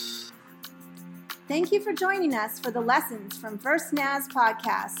Thank you for joining us for the Lessons from First Naz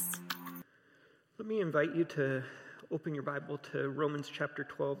podcast. Let me invite you to open your Bible to Romans chapter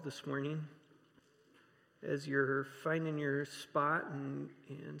 12 this morning. As you're finding your spot and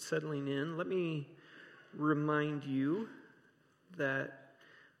settling in, let me remind you that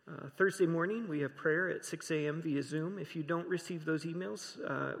Thursday morning we have prayer at 6 a.m. via Zoom. If you don't receive those emails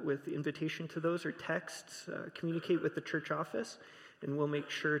with the invitation to those or texts, communicate with the church office, and we'll make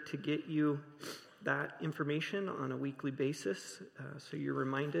sure to get you that information on a weekly basis, so you're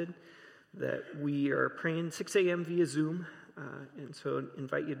reminded that we are praying 6 a.m. via Zoom, and so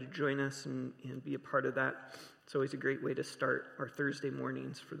invite you to join us and be a part of that. It's always a great way to start our Thursday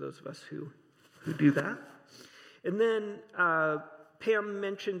mornings for those of us who do that. And then Pam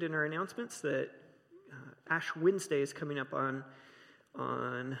mentioned in our announcements that Ash Wednesday is coming up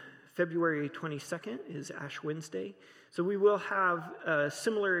on February 22nd is Ash Wednesday. So we will have a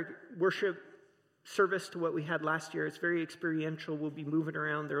similar worship service to what we had last year. It's very experiential. We'll be moving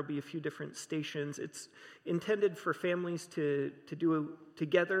around. There will be a few different stations. It's intended for families to do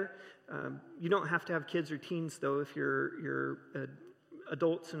together. You don't have to have kids or teens, though, if you're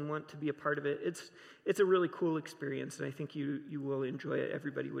adults and want to be a part of it. It's a really cool experience, and I think you will enjoy it.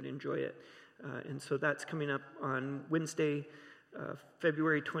 Everybody would enjoy it. And so that's coming up on Wednesday,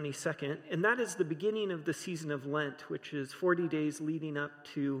 February 22nd. And that is the beginning of the season of Lent, which is 40 days leading up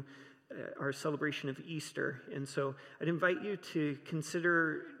to our celebration of Easter. And so I'd invite you to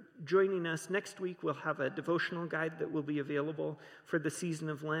consider joining us. Next week we'll have a devotional guide that will be available for the season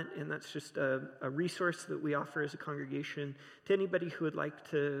of Lent, and that's just a resource that we offer as a congregation to anybody who would like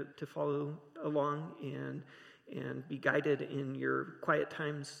to follow along and be guided in your quiet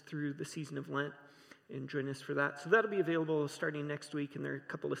times through the season of Lent, and join us for that. So that'll be available starting next week, and there are a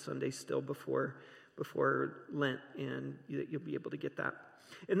couple of Sundays still before Lent, and you'll be able to get that.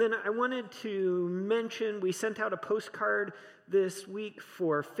 And then I wanted to mention, we sent out a postcard this week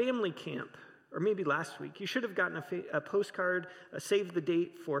for family camp, or maybe last week. You should have gotten a postcard, a save the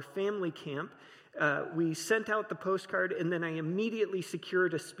date for family camp. We sent out the postcard, and then I immediately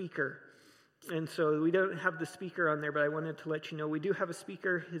secured a speaker. And so we don't have the speaker on there, but I wanted to let you know we do have a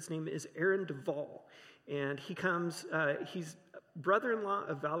speaker. His name is Aaron Duvall, and he comes, he's brother-in-law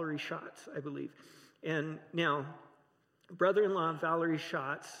of Valerie Schatz, I believe. And now, brother-in-law Valerie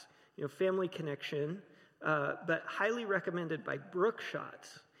Schatz, family connection, but highly recommended by Brooke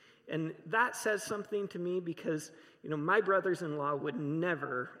Schatz. And that says something to me because, my brothers-in-law would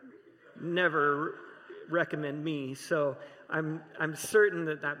never recommend me. So I'm certain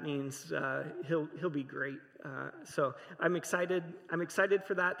that means he'll be great. So I'm excited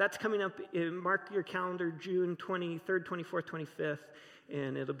for that. That's coming up. Mark your calendar, June 23rd, 24th, 25th.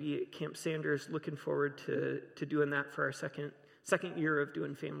 And it'll be at Camp Sanders. Looking forward to doing that for our second year of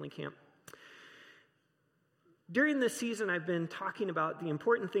doing family camp. During this season, I've been talking about the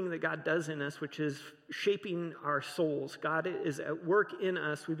important thing that God does in us, which is shaping our souls. God is at work in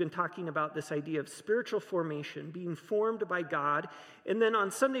us. We've been talking about this idea of spiritual formation, being formed by God. And then on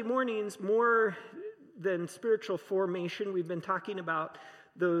Sunday mornings, more than spiritual formation, we've been talking about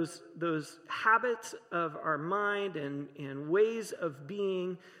those habits of our mind and ways of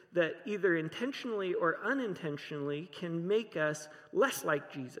being that either intentionally or unintentionally can make us less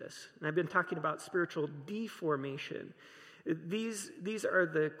like Jesus. And I've been talking about spiritual deformation. These are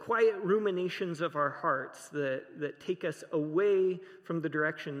the quiet ruminations of our hearts that take us away from the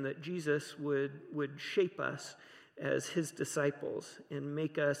direction that Jesus would shape us as his disciples and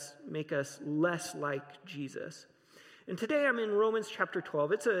make us less like Jesus. And today I'm in Romans chapter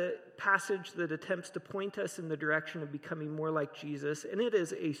 12. It's a passage that attempts to point us in the direction of becoming more like Jesus, and it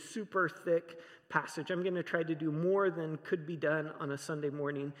is a super thick passage. I'm going to try to do more than could be done on a Sunday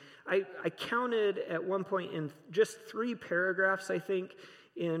morning. I counted at one point in just 3 paragraphs, I think,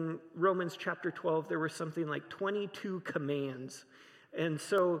 in Romans chapter 12, there were something like 22 commands. And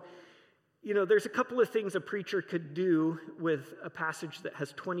so, there's a couple of things a preacher could do with a passage that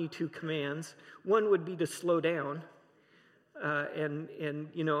has 22 commands. One would be to slow down. And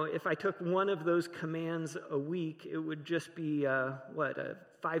if I took one of those commands a week, it would just be, a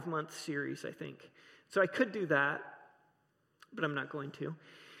 5-month series, I think. So I could do that, but I'm not going to.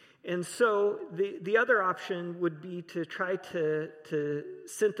 And so the other option would be to try to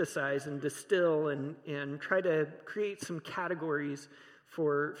synthesize and distill and try to create some categories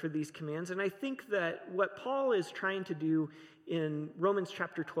for these commands. And I think that what Paul is trying to do in Romans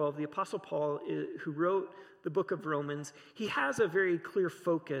chapter 12, the Apostle Paul, who wrote the book of Romans, he has a very clear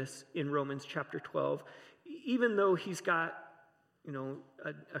focus in Romans chapter 12, even though he's got,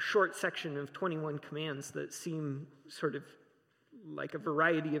 a short section of 21 commands that seem sort of like a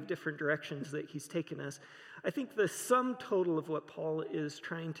variety of different directions that he's taken us. I think the sum total of what Paul is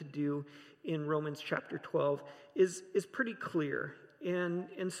trying to do in Romans chapter 12 is pretty clear.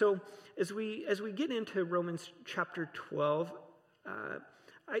 And so as we get into Romans chapter 12,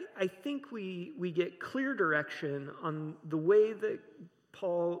 I think we get clear direction on the way that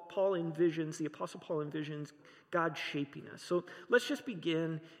the Apostle Paul envisions God shaping us. So let's just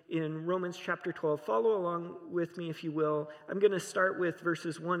begin in Romans chapter 12. Follow along with me if you will. I'm going to start with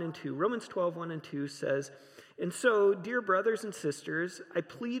verses 1 and 2. Romans 12, 1 and 2 says, "And so, dear brothers and sisters, I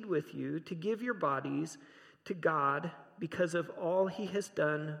plead with you to give your bodies to God because of all he has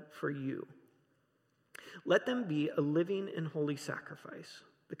done for you. Let them be a living and holy sacrifice,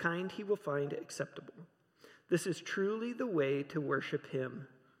 the kind he will find acceptable. This is truly the way to worship him.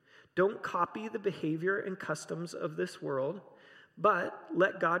 Don't copy the behavior and customs of this world, but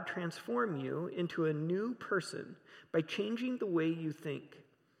let God transform you into a new person by changing the way you think.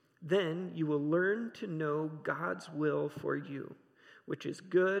 Then you will learn to know God's will for you, which is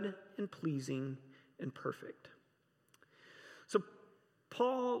good and pleasing and perfect." So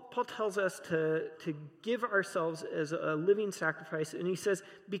Paul tells us to give ourselves as a living sacrifice, and he says,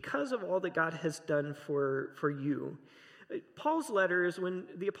 because of all that God has done for you. Paul's letters, when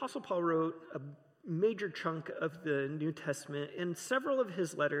the Apostle Paul wrote a major chunk of the New Testament, and several of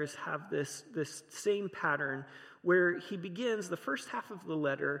his letters have this same pattern where he begins, the first half of the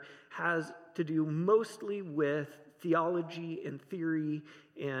letter has to do mostly with theology and theory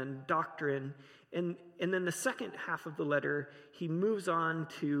and doctrine. And then the second half of the letter, he moves on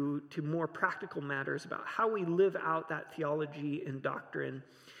to more practical matters about how we live out that theology and doctrine.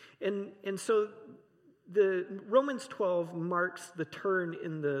 And so the Romans 12 marks the turn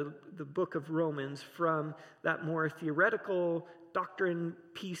in the book of Romans from that more theoretical doctrine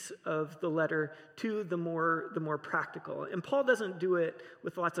piece of the letter to the more practical. And Paul doesn't do it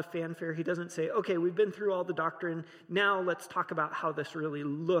with lots of fanfare. He doesn't say, okay, we've been through all the doctrine, now let's talk about how this really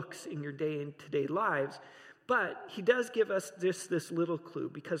looks in your day-to-day lives. But he does give us this little clue,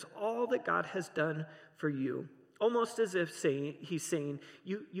 because all that God has done for you, almost as if he's saying,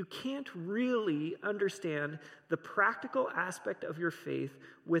 you can't really understand the practical aspect of your faith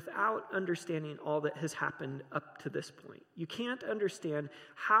without understanding all that has happened up to this point. You can't understand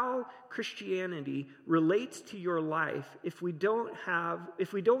how Christianity relates to your life if we don't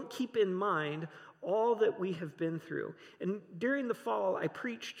keep in mind all that we have been through. And during the fall, I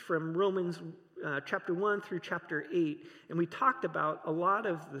preached from Romans chapter 1 through chapter 8, and we talked about a lot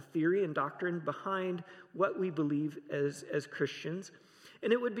of the theory and doctrine behind what we believe as Christians.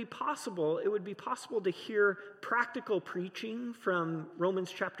 And it would be possible to hear practical preaching from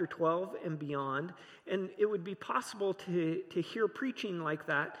Romans chapter 12 and beyond, and it would be possible to hear preaching like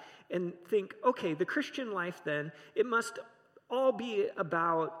that and think, okay, the Christian life then, it must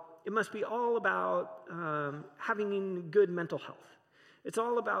be all about having good mental health. It's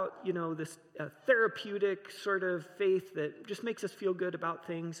all about, this therapeutic sort of faith that just makes us feel good about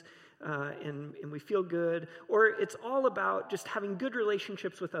things, and we feel good. Or it's all about just having good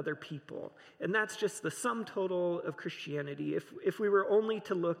relationships with other people. And that's just the sum total of Christianity, if we were only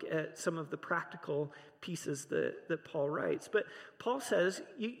to look at some of the practical pieces that Paul writes. But Paul says,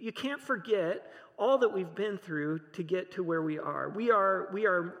 you can't forget all that we've been through to get to where we are. We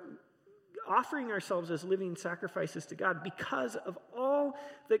are offering ourselves as living sacrifices to God because of all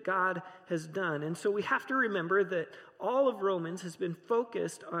that God has done. And so we have to remember that all of Romans has been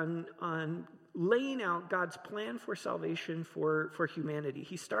focused on laying out God's plan for salvation for humanity.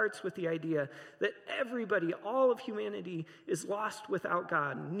 He starts with the idea that everybody, all of humanity, is lost without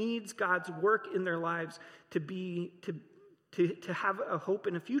God, needs God's work in their lives to have a hope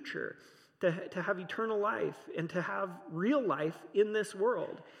and a future, to have eternal life, and to have real life in this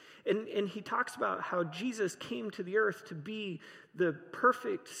world. And he talks about how Jesus came to the earth to be the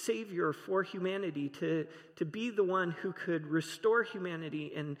perfect Savior for humanity, to be the one who could restore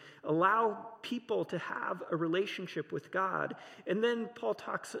humanity and allow people to have a relationship with God. And then Paul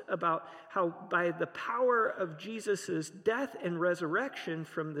talks about how by the power of Jesus' death and resurrection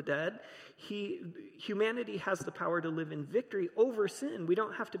from the dead, humanity has the power to live in victory over sin. We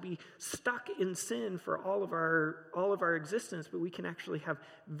don't have to be stuck in sin for all of our existence, but we can actually have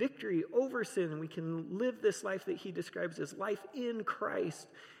victory over sin, and we can live this life that he describes as life in Christ,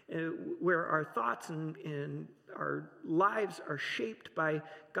 where our thoughts and our lives are shaped by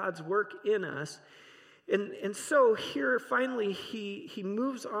God's work in us. And so here finally he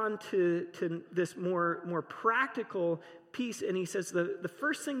moves on to this more practical piece, and he says the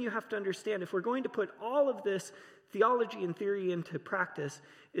first thing you have to understand, if we're going to put all of this theology and theory into practice,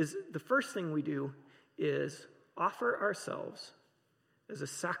 is the first thing we do is offer ourselves as a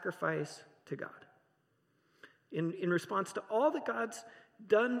sacrifice to God. In response to all that God's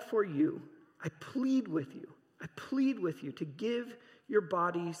done for you, I plead with you to give your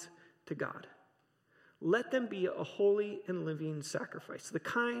bodies to God. Let them be a holy and living sacrifice, the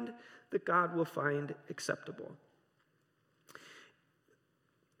kind that God will find acceptable.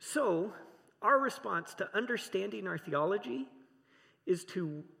 So, our response to understanding our theology is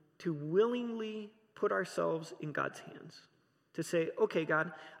to willingly put ourselves in God's hands. To say, okay,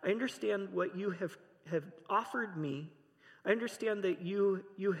 God, I understand what you have offered me. I understand that you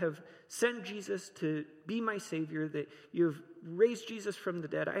have sent Jesus to be my Savior, that you have raised Jesus from the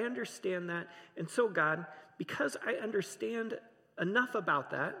dead. I understand that. And so, God, because I understand enough about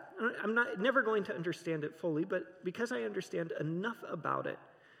that, I'm never going to understand it fully, but because I understand enough about it,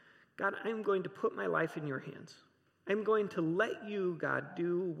 God, I'm going to put my life in your hands. I'm going to let you, God,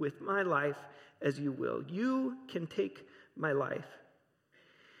 do with my life as you will. You can take my life.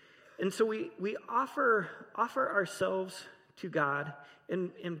 And so we offer ourselves to God.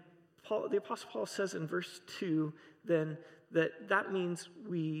 And Paul, the Apostle Paul says in verse 2 then that means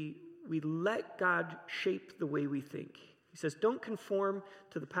we let God shape the way we think. He says, don't conform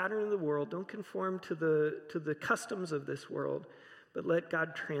to the pattern of the world. Don't conform to the customs of this world. But let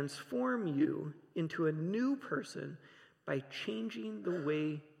God transform you into a new person by changing the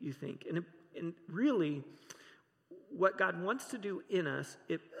way you think. And really, what God wants to do in us,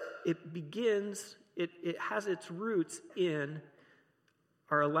 it has its roots in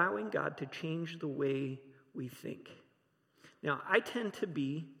our allowing God to change the way we think. Now, I tend to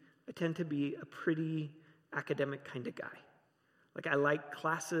be a pretty academic kind of guy. Like, I like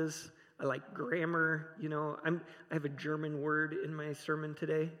classes. I like grammar. I have a German word in my sermon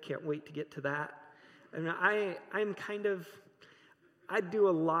today. Can't wait to get to that. And I do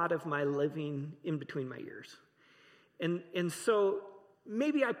a lot of my living in between my ears. And so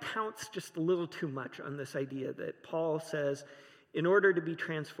maybe I pounce just a little too much on this idea that Paul says, in order to be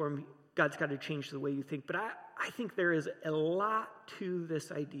transformed, God's got to change the way you think. But I think there is a lot to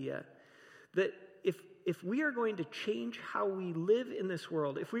this idea that if we are going to change how we live in this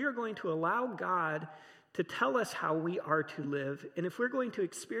world, if we are going to allow God to tell us how we are to live, and if we're going to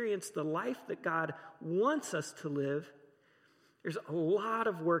experience the life that God wants us to live, there's a lot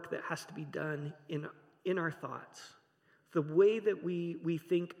of work that has to be done in our thoughts. The way that we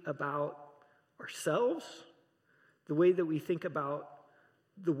think about ourselves, the way that we think about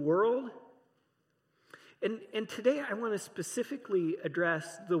the world. And today I want to specifically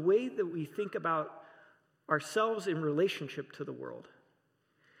address the way that we think about ourselves in relationship to the world.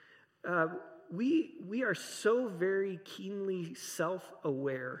 We are so very keenly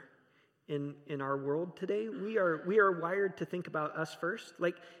self-aware in our world today. We are wired to think about us first,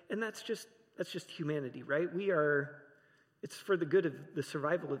 and that's just humanity, right? It's for the good of the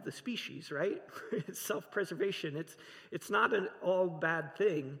survival of the species, right? It's self-preservation. It's not an all bad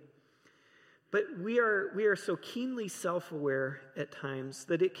thing. But we are so keenly self-aware at times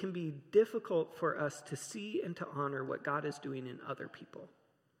that it can be difficult for us to see and to honor what God is doing in other people.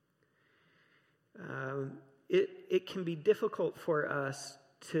 It can be difficult for us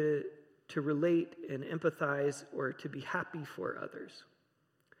to relate and empathize or to be happy for others.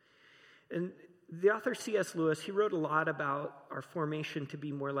 And the author C.S. Lewis, he wrote a lot about our formation to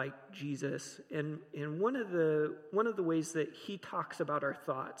be more like Jesus. And one of the ways that he talks about our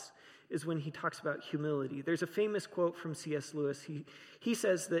thoughts is when he talks about humility. There's a famous quote from C.S. Lewis. He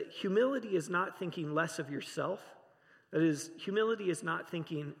says that humility is not thinking less of yourself. That is, humility is not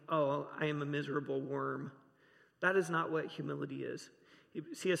thinking, oh, I am a miserable worm. That is not what humility is.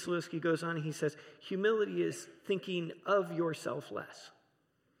 C.S. Lewis, he goes on, he says, humility is thinking of yourself less.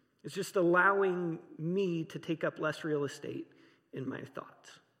 It's just allowing me to take up less real estate in my thoughts.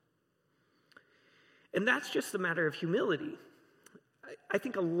 And that's just a matter of humility. I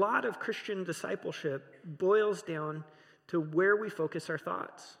think a lot of Christian discipleship boils down to where we focus our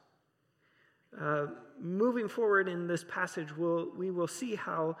thoughts. Moving forward in this passage, we will see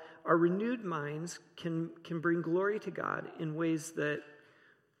how our renewed minds can bring glory to God in ways that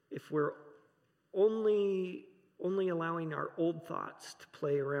if we're only allowing our old thoughts to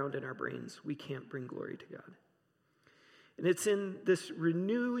play around in our brains, we can't bring glory to God. And it's in this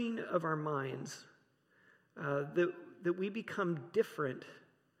renewing of our minds that we become different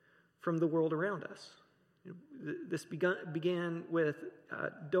from the world around us. This began with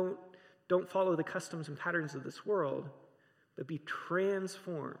don't follow the customs and patterns of this world, but be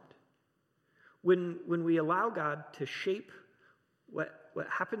transformed. When we allow God to shape what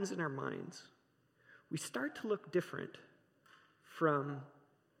happens in our minds, we start to look different from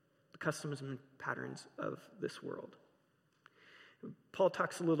the customs and patterns of this world. Paul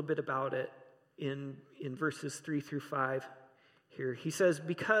talks a little bit about it in verses 3 through 5 here. He says,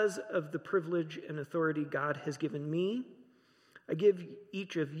 because of the privilege and authority God has given me, I give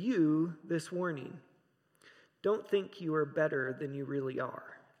each of you this warning. Don't think you are better than you really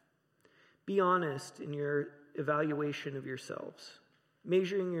are. Be honest in your evaluation of yourselves,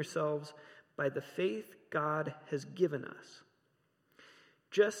 measuring yourselves by the faith God has given us.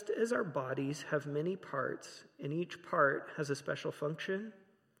 Just as our bodies have many parts, and each part has a special function,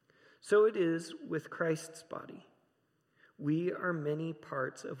 so it is with Christ's body. We are many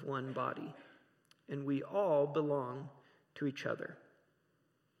parts of one body, and we all belong to each other.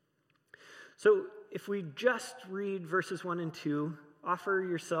 So if we just read verses 1 and 2, offer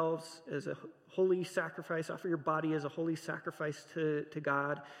yourselves as a holy sacrifice, offer your body as a holy sacrifice to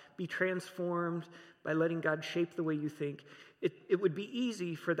God, be transformed by letting God shape the way you think, it would be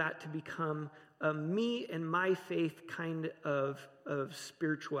easy for that to become a me and my faith kind of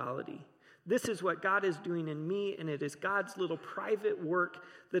spirituality. This is what God is doing in me, and it is God's little private work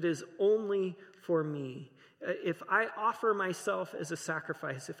that is only for me. If I offer myself as a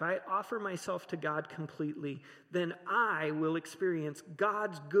sacrifice, if I offer myself to God completely, then I will experience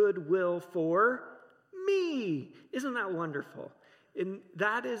God's goodwill for me. Isn't that wonderful? And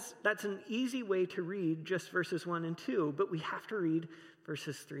that's an easy way to read just verses 1 and 2, but we have to read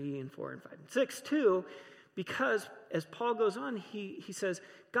verses 3 and 4 and 5 and 6 too, because as Paul goes on, he says,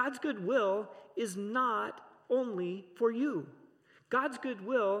 God's goodwill is not only for you. God's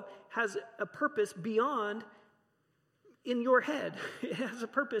goodwill has a purpose beyond in your head. It has a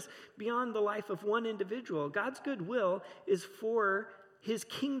purpose beyond the life of one individual. God's goodwill is for his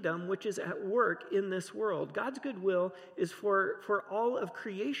kingdom, which is at work in this world. God's goodwill is for all of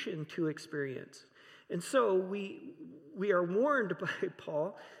creation to experience. And so we are warned by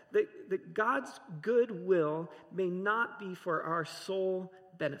Paul that God's goodwill may not be for our sole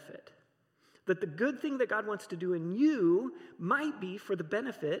benefit. That the good thing that God wants to do in you might be for the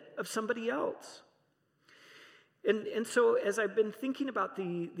benefit of somebody else. And so as I've been thinking about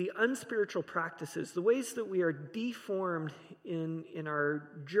the unspiritual practices, the ways that we are deformed in our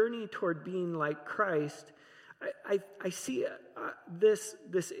journey toward being like Christ, I see this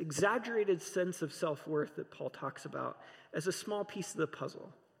exaggerated sense of self-worth that Paul talks about as a small piece of the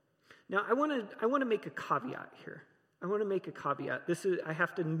puzzle. Now, I want to make a caveat here. I want to make a caveat. I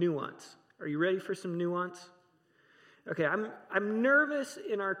have to nuance. Are you ready for some nuance? Okay, I'm nervous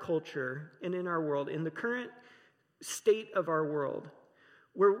in our culture and in our world, in the current state of our world,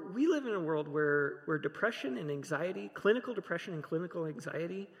 where we live in a world where depression and anxiety, clinical depression and clinical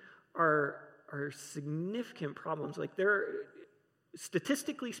anxiety are significant problems. Like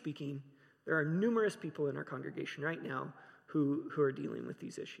statistically speaking, there are numerous people in our congregation right now who are dealing with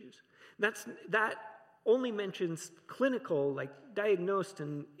these issues. That only mentions clinical, like diagnosed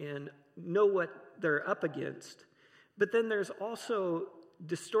and know what they're up against. But then there's also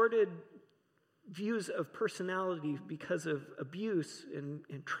distorted views of personality because of abuse and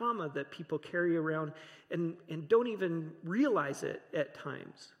trauma that people carry around and don't even realize it at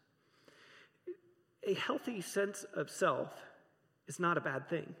times. A healthy sense of self is not a bad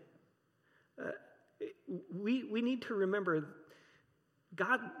thing. We need to remember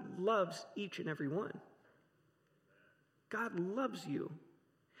God loves each and every one. God loves you.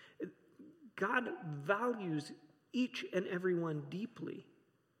 God values each and every one deeply.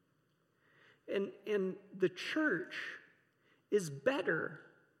 And the church is better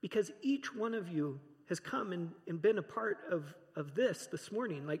because each one of you has come and been a part of this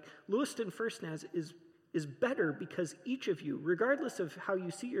morning. Like Lewiston First Naz is better because each of you, regardless of how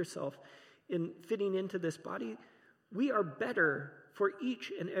you see yourself in fitting into this body, we are better for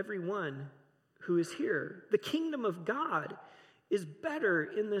each and every one who is here. The kingdom of God is better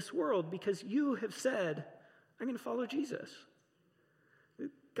in this world because you have said, I'm going to follow Jesus.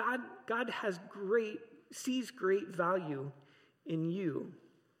 God sees great value in you.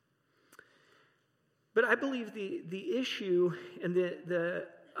 But I believe the issue and the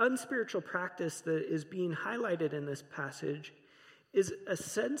unspiritual practice that is being highlighted in this passage is a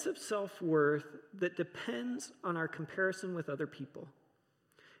sense of self-worth that depends on our comparison with other people.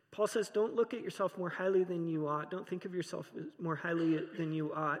 Paul says, don't look at yourself more highly than you ought. Don't think of yourself more highly than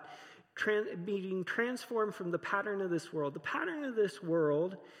you ought. Being transformed from the pattern of this world. The pattern of this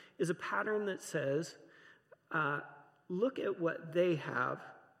world is a pattern that says, look at what they have.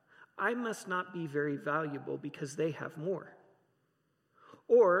 I must not be very valuable because they have more.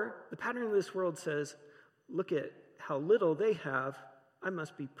 Or the pattern of this world says, look at how little they have. I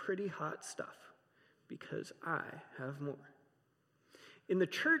must be pretty hot stuff because I have more. in the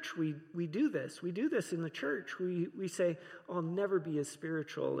church, we do this. We do this in the church. We say, oh, I'll never be as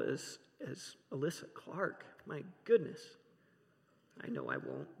spiritual as Alyssa Clark. My goodness. I know I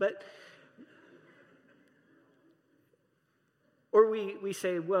won't. But, or we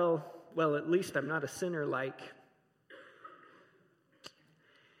say, well, at least I'm not a sinner like.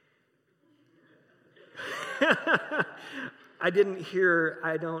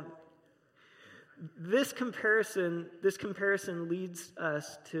 This comparison leads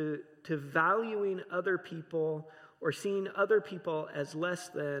us to valuing other people or seeing other people as less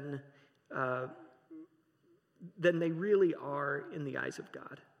than they really are in the eyes of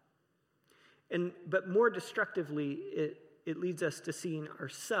God. But more destructively, it leads us to seeing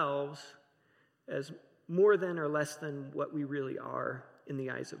ourselves as more than or less than what we really are in the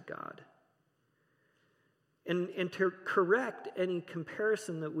eyes of God. And to correct any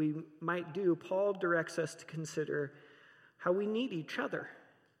comparison that we might do, Paul directs us to consider how we need each other.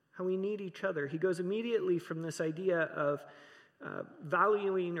 How we need each other. He goes immediately from this idea of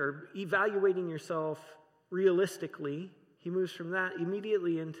valuing or evaluating yourself realistically. He moves from that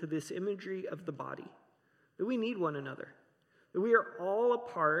immediately into this imagery of the body. That we need one another. That we are all a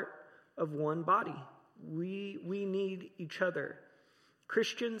part of one body. We need each other.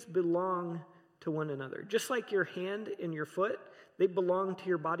 Christians belong to one another. Just like your hand and your foot, they belong to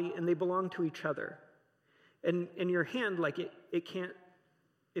your body and they belong to each other. And your hand, like it can't,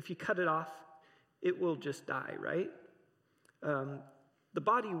 if you cut it off, it will just die, right? The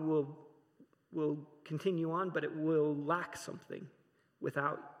body will continue on, but it will lack something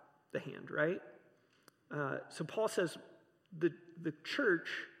without the hand, right? So Paul says the church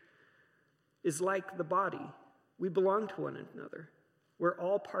is like the body. We belong to one another. We're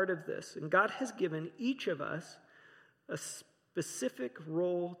all part of this. And God has given each of us a specific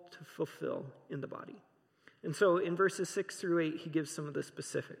role to fulfill in the body. And so in verses 6 through 8, he gives some of the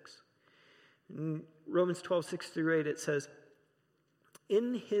specifics. In Romans 12, 6 through 8, it says,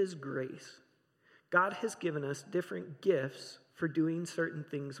 in his grace, God has given us different gifts for doing certain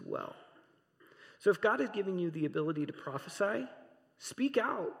things well. So if God has given you the ability to prophesy, speak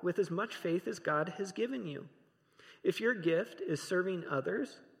out with as much faith as God has given you. If your gift is serving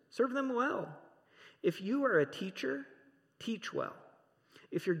others, serve them well. If you are a teacher, teach well.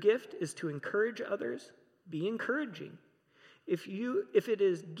 If your gift is to encourage others, be encouraging. If it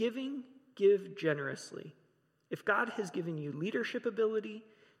is giving, give generously. If God has given you leadership ability,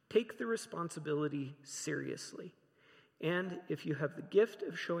 take the responsibility seriously. And if you have the gift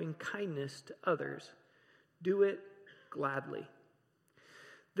of showing kindness to others, do it gladly.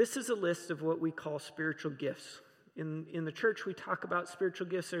 This is a list of what we call spiritual gifts. In the church, we talk about spiritual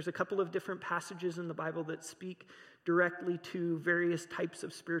gifts. There's a couple of different passages in the Bible that speak directly to various types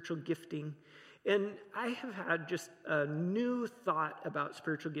of spiritual gifting. And I have had just a new thought about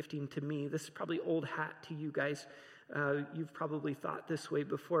spiritual gifting to me. This is probably old hat to you guys. You've probably thought this way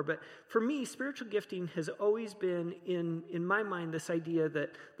before. But for me, spiritual gifting has always been, in my mind, this idea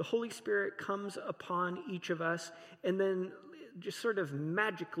that the Holy Spirit comes upon each of us, and then just sort of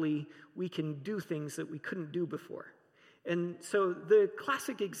magically we can do things that we couldn't do before. And so the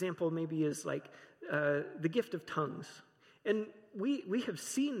classic example maybe is like the gift of tongues. And we have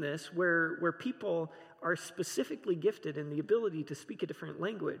seen this where people are specifically gifted in the ability to speak a different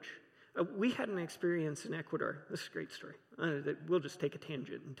language. We had an experience in Ecuador. This is a great story. We'll just take a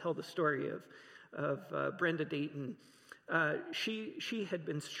tangent and tell the story of Brenda Dayton. She had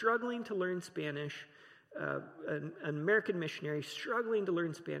been struggling to learn Spanish. An American missionary struggling to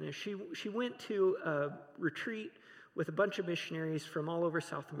learn Spanish. She went to a retreat with a bunch of missionaries from all over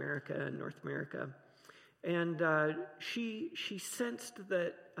South America and North America. And she sensed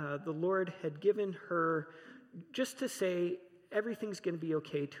that the Lord had given her just to say everything's going to be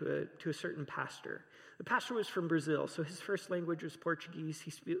okay to a certain pastor. The pastor was from Brazil, so his first language was Portuguese.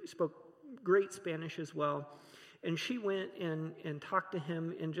 He spoke great Spanish as well. And she went and talked to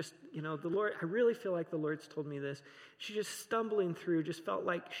him and just, the Lord, I really feel like the Lord's told me this. She just stumbling through, just felt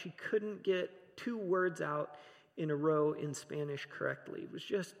like she couldn't get 2 words out in a row in Spanish correctly. It was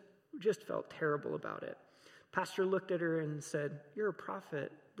just felt terrible about it. Pastor looked at her and said, "You're a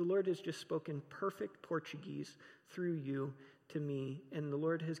prophet. The Lord has just spoken perfect Portuguese through you to me, and the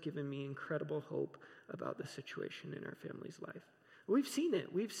Lord has given me incredible hope about the situation in our family's life." We've seen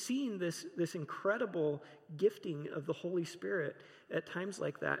it. We've seen this incredible gifting of the Holy Spirit at times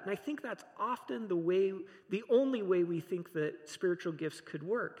like that. And I think that's often the only way we think that spiritual gifts could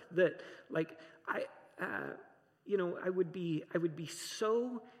work. That, like, I would be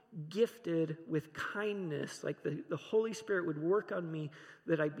so gifted with kindness, like the Holy Spirit would work on me,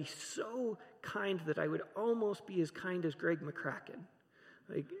 that I'd be so kind that I would almost be as kind as Greg McCracken.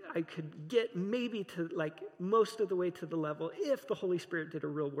 Like, I could get maybe to like most of the way to the level if the Holy Spirit did a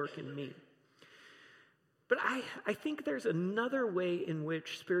real work in me. But I think there's another way in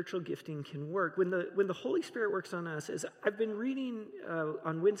which spiritual gifting can work. When the Holy Spirit works on us, as I've been reading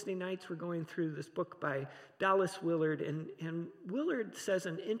on Wednesday nights, we're going through this book by Dallas Willard, and Willard says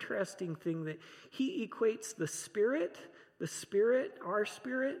an interesting thing that he equates the spirit,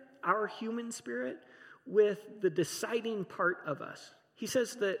 our human spirit, with the deciding part of us. He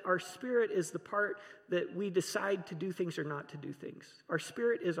says that our spirit is the part that we decide to do things or not to do things. Our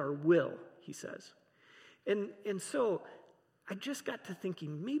spirit is our will, he says. And so I just got to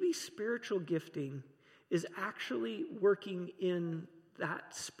thinking, maybe spiritual gifting is actually working in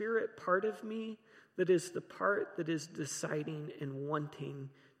that spirit part of me that is the part that is deciding and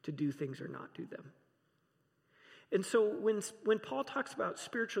wanting to do things or not do them. And so when Paul talks about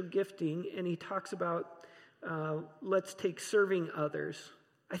spiritual gifting and he talks about, let's take serving others,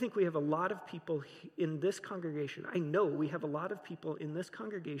 I think we have a lot of people in this congregation. I know we have a lot of people in this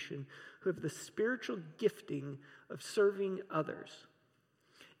congregation who have the spiritual gifting of serving others.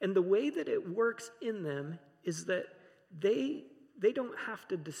 And the way that it works in them is that they don't have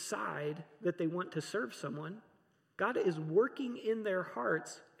to decide that they want to serve someone. God is working in their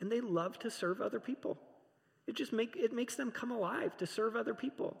hearts, and they love to serve other people. It makes them come alive to serve other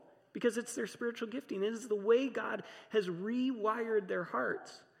people because it's their spiritual gifting. It is the way God has rewired their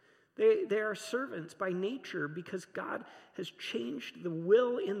hearts. They are servants by nature because God has changed the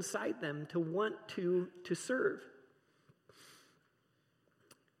will inside them to want to serve.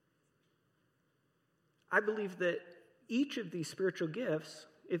 I believe that each of these spiritual gifts,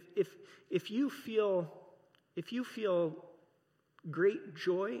 if you feel great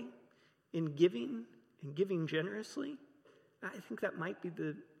joy in giving and giving generously, I think that might be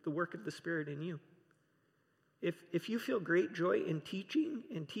the work of the Spirit in you. If you feel great joy in teaching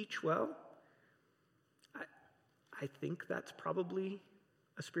and teach well, I think that's probably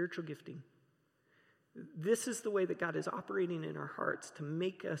a spiritual gifting. This is the way that God is operating in our hearts to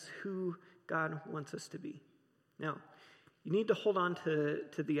make us who God wants us to be. Now, you need to hold on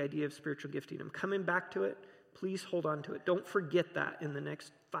to the idea of spiritual gifting. I'm coming back to it. Please hold on to it. Don't forget that in the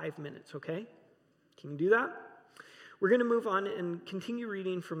next 5 minutes, okay? Can you do that? We're going to move on and continue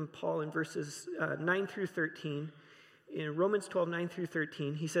reading from Paul in verses 9 through 13. In Romans 12, 9 through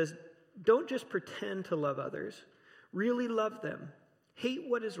 13, he says, "Don't just pretend to love others. Really love them. Hate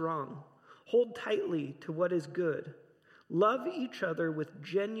what is wrong. Hold tightly to what is good. Love each other with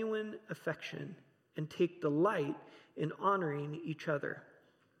genuine affection and take delight in honoring each other.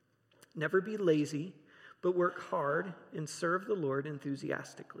 Never be lazy, but work hard and serve the Lord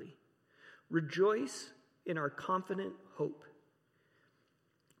enthusiastically. Rejoice in our confident hope.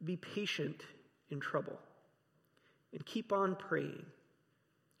 Be patient in trouble. And keep on praying."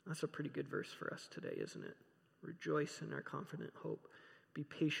 That's a pretty good verse for us today, isn't it? Rejoice in our confident hope. Be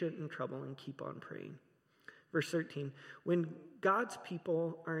patient in trouble and keep on praying. Verse 13, "When God's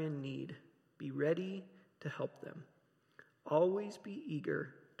people are in need, be ready to help them. Always be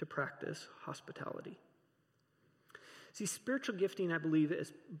eager to practice hospitality." See, spiritual gifting, I believe,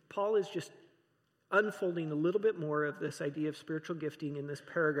 is Paul is just unfolding a little bit more of this idea of spiritual gifting in this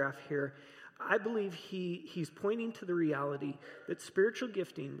paragraph here. I believe he's pointing to the reality that spiritual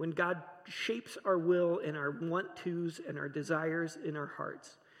gifting, when God shapes our will and our want-tos and our desires in our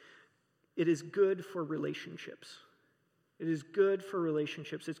hearts, it is good for relationships. It is good for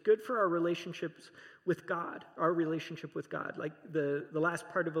relationships. It's good for our relationships with God, our relationship with God. Like the last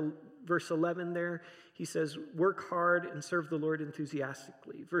part of verse 11 there, he says, "Work hard and serve the Lord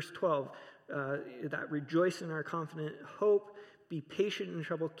enthusiastically." Verse 12, that rejoice in our confident hope, be patient in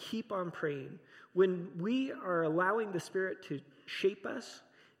trouble, keep on praying. When we are allowing the Spirit to shape us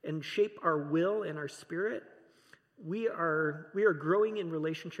and shape our will and our spirit, we are growing in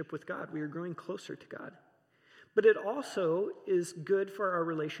relationship with God. We are growing closer to God. But it also is good for our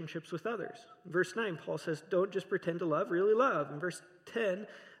relationships with others. In verse 9, Paul says, "Don't just pretend to love, really love." In verse 10,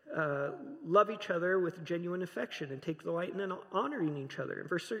 love each other with genuine affection and take delight in honoring each other. In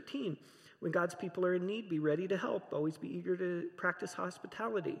verse 13, when God's people are in need, be ready to help. Always be eager to practice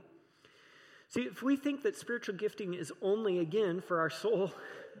hospitality. See, if we think that spiritual gifting is only, again, for our sole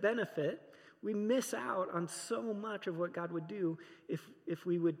benefit, we miss out on so much of what God would do if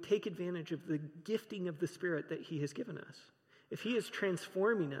we would take advantage of the gifting of the Spirit that He has given us. If He is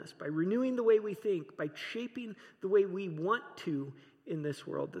transforming us by renewing the way we think, by shaping the way we want to in this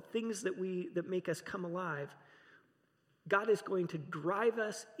world, the things that make us come alive, God is going to drive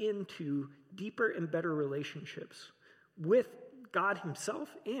us into deeper and better relationships with God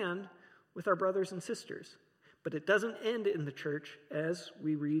Himself and with our brothers and sisters. But it doesn't end in the church, as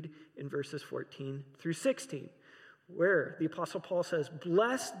we read in verses 14 through 16, where the Apostle Paul says,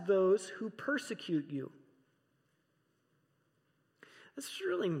 "Bless those who persecute you." This is a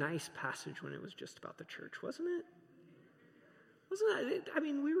really nice passage when it was just about the church, wasn't it? Wasn't it? I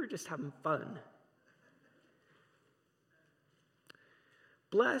mean, we were just having fun.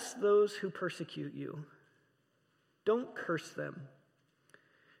 Bless those who persecute you. Don't curse them.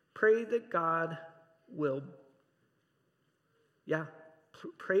 Pray that God will,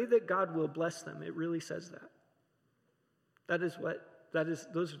 pray that God will bless them. It really says that. Those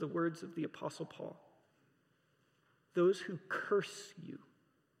are the words of the Apostle Paul. Those who curse you,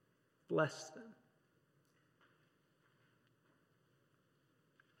 bless them.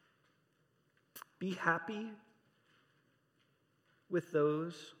 Be happy with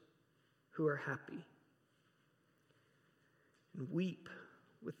those who are happy, and weep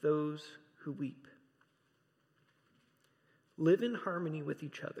with those who weep. Live in harmony with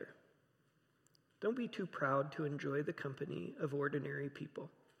each other. Don't be too proud to enjoy the company of ordinary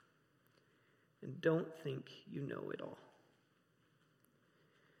people, and don't think you know it all.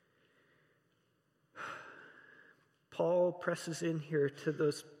 Paul presses in here to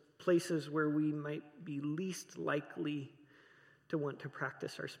those places where we might be least likely to want to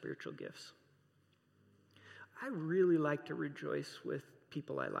practice our spiritual gifts. I really like to rejoice with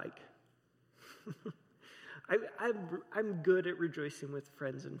people I like. I'm good at rejoicing with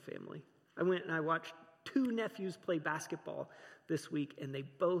friends and family. I went and I watched 2 nephews play basketball this week, and they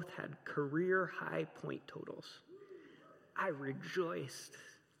both had career high point totals. I rejoiced.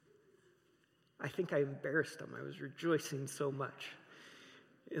 I think I embarrassed them. I was rejoicing so much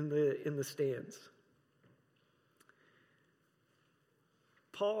in the stands.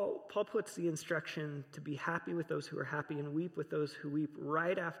 Paul puts the instruction to be happy with those who are happy and weep with those who weep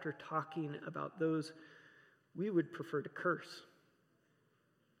right after talking about those we would prefer to curse.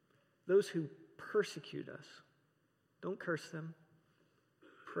 Those who persecute us. Don't curse them.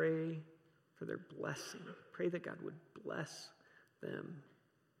 Pray for their blessing. Pray that God would bless them.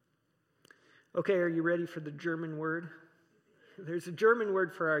 Okay, are you ready for the German word? There's a German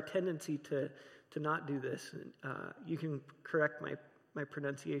word for our tendency to not do this. You can correct my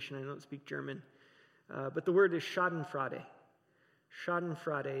pronunciation. I don't speak German. But the word is Schadenfreude.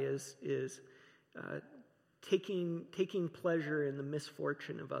 Schadenfreude is taking pleasure in the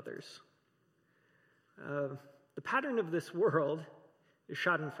misfortune of others. The pattern of this world is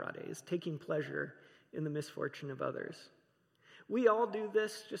Schadenfreude, is taking pleasure in the misfortune of others. We all do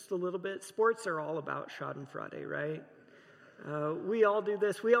this just a little bit. Sports are all about Schadenfreude, right? We all do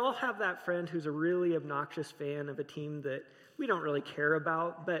this. We all have that friend who's a really obnoxious fan of a team that we don't really care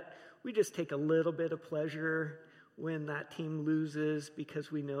about, but we just take a little bit of pleasure when that team loses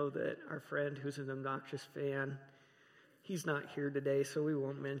because we know that our friend who's an obnoxious fan, he's not here today, so we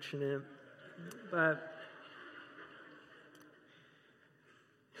won't mention it. But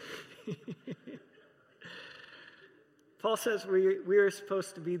Paul says we are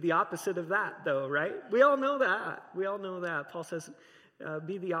supposed to be the opposite of that, though, right? We all know that. Paul says,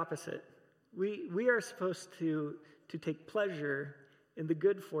 be the opposite. We are supposed to take pleasure in the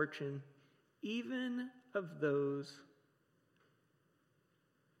good fortune, even of those.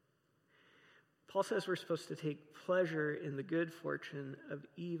 Paul says we're supposed to take pleasure in the good fortune of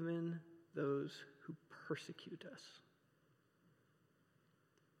even those who persecute us.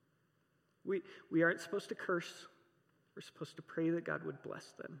 We aren't supposed to curse. We're supposed to pray that God would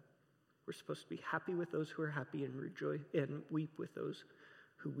bless them. We're supposed to be happy with those who are happy and rejoice and weep with those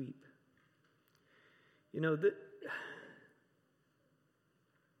who weep. You know,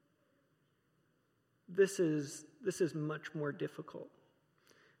 this is much more difficult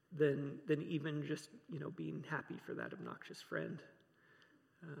than even just, being happy for that obnoxious friend.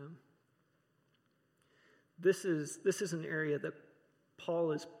 This is an area that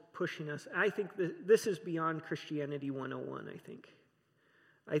Paul is pushing us. I think this is beyond Christianity 101, I think.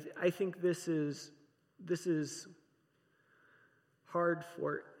 I think this is hard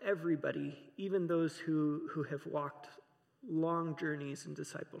for everybody, even those who have walked long journeys in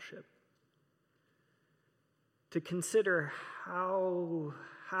discipleship. To consider how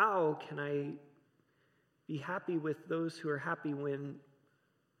can I be happy with those who are happy when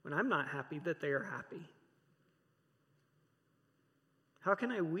I'm not happy that they are happy? How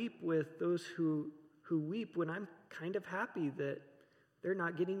can I weep with those who weep when I'm kind of happy that they're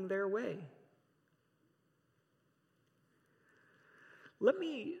not getting their way? Let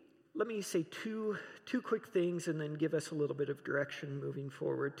me say two quick things and then give us a little bit of direction moving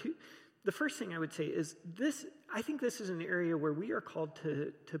forward. The first thing I would say is this. I think this is an area where we are called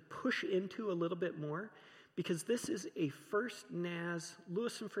to push into a little bit more, because this is a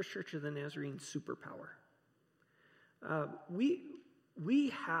Lewiston First Church of the Nazarene superpower. We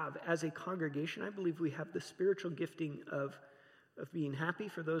have, as a congregation, I believe we have the spiritual gifting of being happy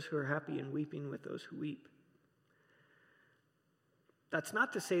for those who are happy and weeping with those who weep. That's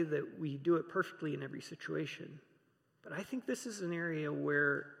not to say that we do it perfectly in every situation, but I think this is an area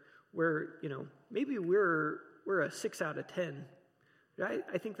where maybe we're a 6 out of 10.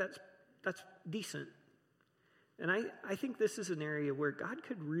 I think that's decent. And I think this is an area where God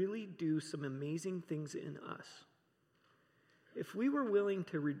could really do some amazing things in us. If we were willing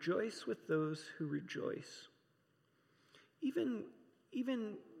to rejoice with those who rejoice, even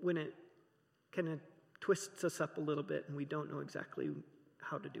when it kind of twists us up a little bit and we don't know exactly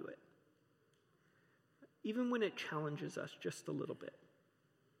how to do it, even when it challenges us just a little bit.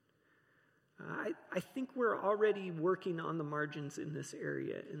 I think we're already working on the margins in this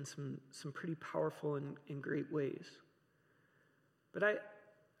area in some pretty powerful and great ways. But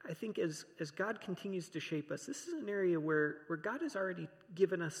I think as God continues to shape us, this is an area where God has already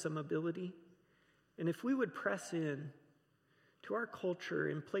given us some ability. And if we would press in to our culture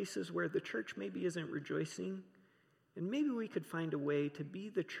in places where the church maybe isn't rejoicing, and maybe we could find a way to be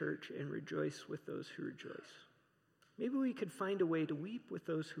the church and rejoice with those who rejoice. Maybe we could find a way to weep with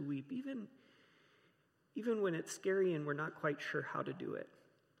those who weep, even when it's scary and we're not quite sure how to do it.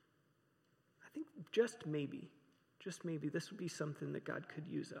 I think just maybe this would be something that God could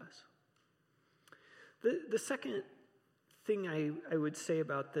use us. The second thing I would say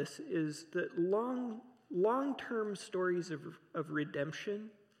about this is that long-term stories of redemption,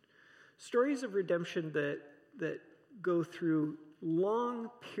 stories of redemption that go through long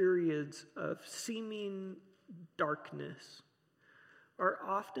periods of seeming darkness, are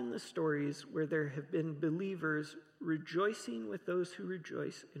often the stories where there have been believers rejoicing with those who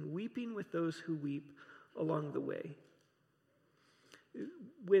rejoice and weeping with those who weep along the way.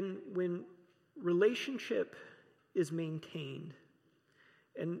 When relationship is maintained,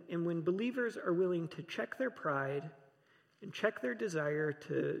 and when believers are willing to check their pride and check their desire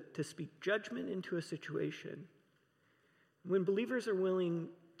to speak judgment into a situation, when believers are willing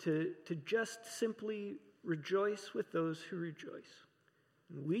to just simply rejoice with those who rejoice,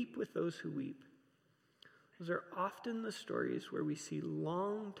 and weep with those who weep, those are often the stories where we see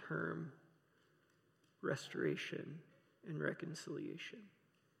long-term restoration and reconciliation.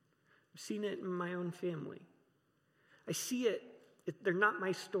 I've seen it in my own family. I see it, they're not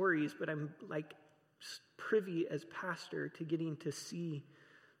my stories, but I'm like privy as pastor to getting to see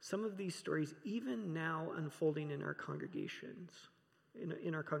some of these stories even now unfolding in our congregations,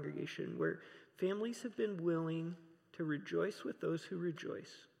 in our congregation, where families have been willing to rejoice with those who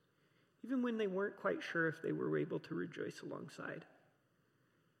rejoice, even when they weren't quite sure if they were able to rejoice alongside.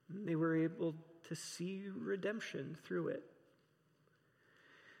 And they were able to see redemption through it.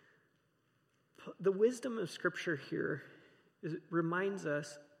 The wisdom of Scripture here reminds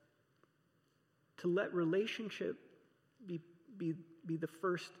us to let relationship be the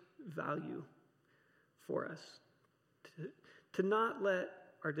first value for us. To not let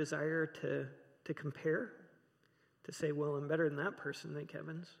our desire to compare, to say, well, I'm better than that person, than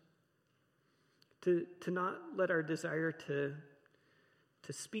Kevin's. To not let our desire to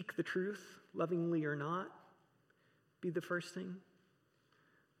speak the truth, lovingly or not, be the first thing.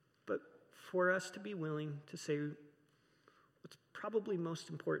 But for us to be willing to say what's probably most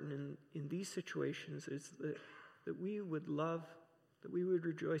important in these situations is that we would love, that we would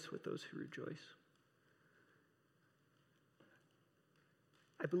rejoice with those who rejoice.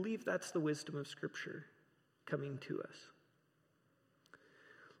 I believe that's the wisdom of Scripture coming to us.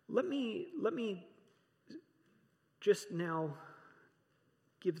 Let me just now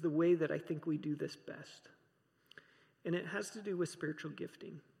give the way that I think we do this best. And it has to do with spiritual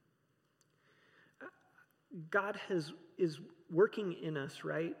gifting. God is working in us,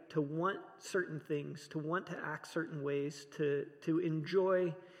 right, to want certain things, to want to act certain ways, to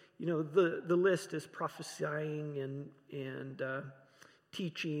enjoy, the list is prophesying and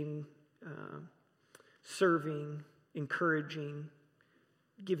teaching, serving, encouraging,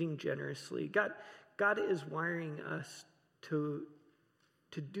 giving generously. God is wiring us to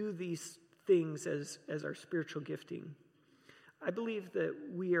do these things as our spiritual gifting. I believe that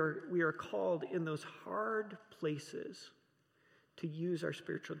we are called in those hard places to use our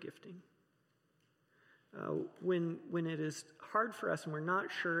spiritual gifting. When it is hard for us and we're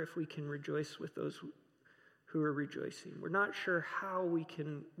not sure if we can rejoice with those who are rejoicing, we're not sure how we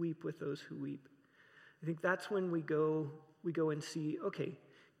can weep with those who weep, I think that's when we go and see, okay,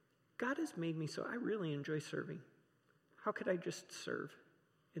 God has made me so I really enjoy serving. How could I just serve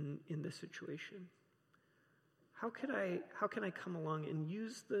in this situation? How can I come along and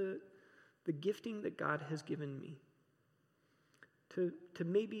use the gifting that God has given me to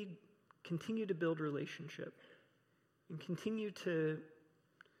maybe continue to build relationship and continue to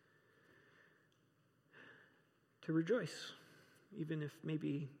rejoice, even if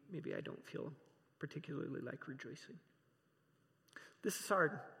maybe I don't feel particularly like rejoicing. This is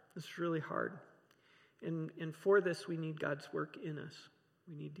hard. This is really hard. And for this, we need God's work in us.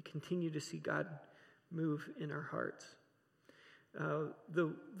 We need to continue to see God move in our hearts.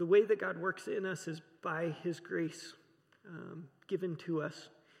 The way that God works in us is by his grace given to us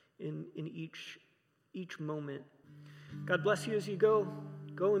in each moment. God bless you as you go.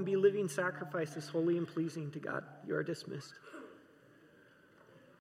 Go and be living sacrifices, holy and pleasing to God. You are dismissed.